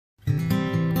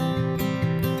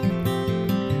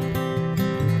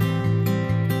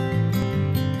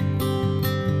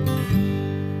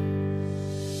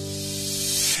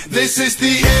This is the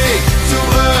A to E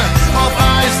of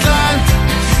Iceland,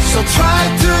 so try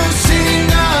to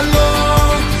sing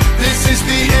along. This is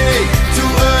the A to E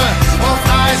of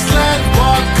Iceland.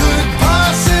 What could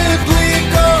possibly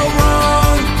go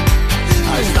wrong?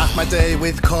 I start my day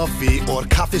with coffee, or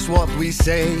coffee's what we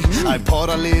say. I pour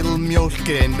a little milk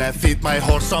in and feed my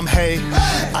horse some hay.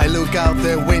 I look out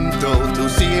the window to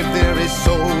see if there is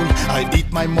soul. I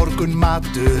eat my morgun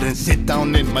matur and sit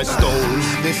down in my stól.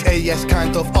 This A is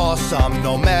kind of awesome,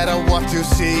 no matter what you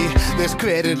see. There's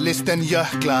hver list and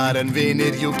jöklar and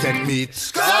vinir you can meet.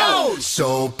 Skål!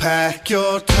 So pack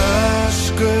your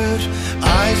töskur,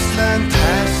 Iceland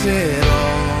has it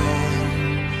all.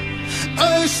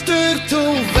 Austur to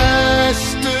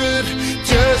vestur,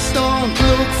 just don't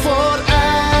look for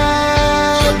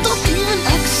ends. You don't even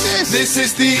exist. This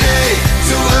is the A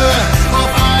to E of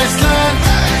Iceland,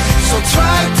 so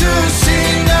try to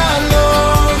sing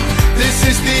along. This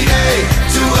is the A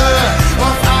to E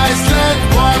of Iceland.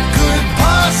 What could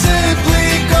possibly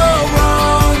go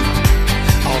wrong?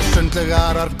 Our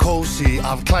sundlegar are cozy,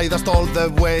 afklæðast all the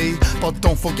way. But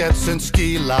don't forget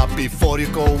sundskýla before you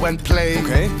go and play.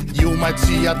 Okay. You might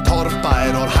see a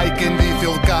torfbær or hike in the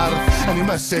þjóðgarð, and you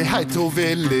must say hi to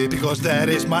Willi, because that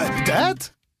is my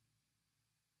dad?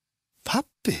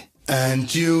 Pappi.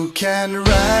 And you can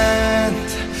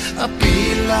rent a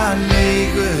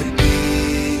bílaleigubíl.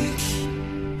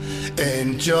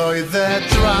 Enjoy the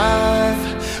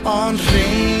drive on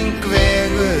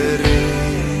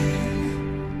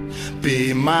hringvegurinn.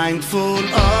 Be mindful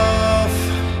of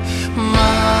malarvegir,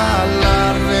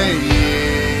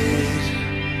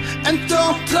 and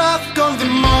don't track on the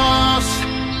moss,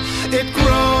 it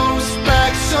grows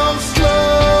back so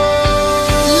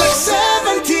slow, like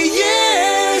 70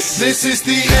 years. This is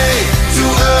the A to E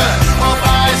of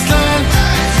Iceland,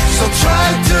 so try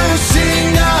to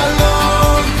sing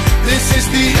along. This is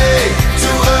the A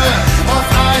to E of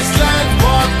Iceland.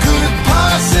 What could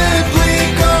possibly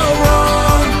go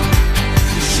wrong?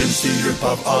 Since the rip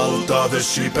of Alda, the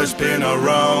sheep has been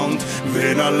around,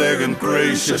 vinaleg and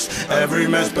gracious, every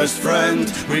man's best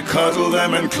friend. We cuddle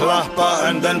them and klappa,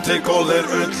 and then take all their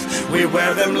ull. We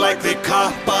wear them like the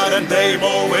kappa, and they've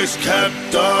always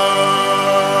kept us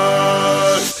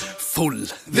full.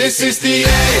 This is the A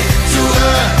to E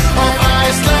of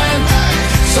Iceland,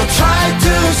 so try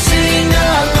to sing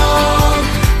along.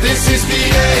 This is the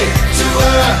A to E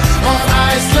of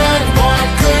Iceland.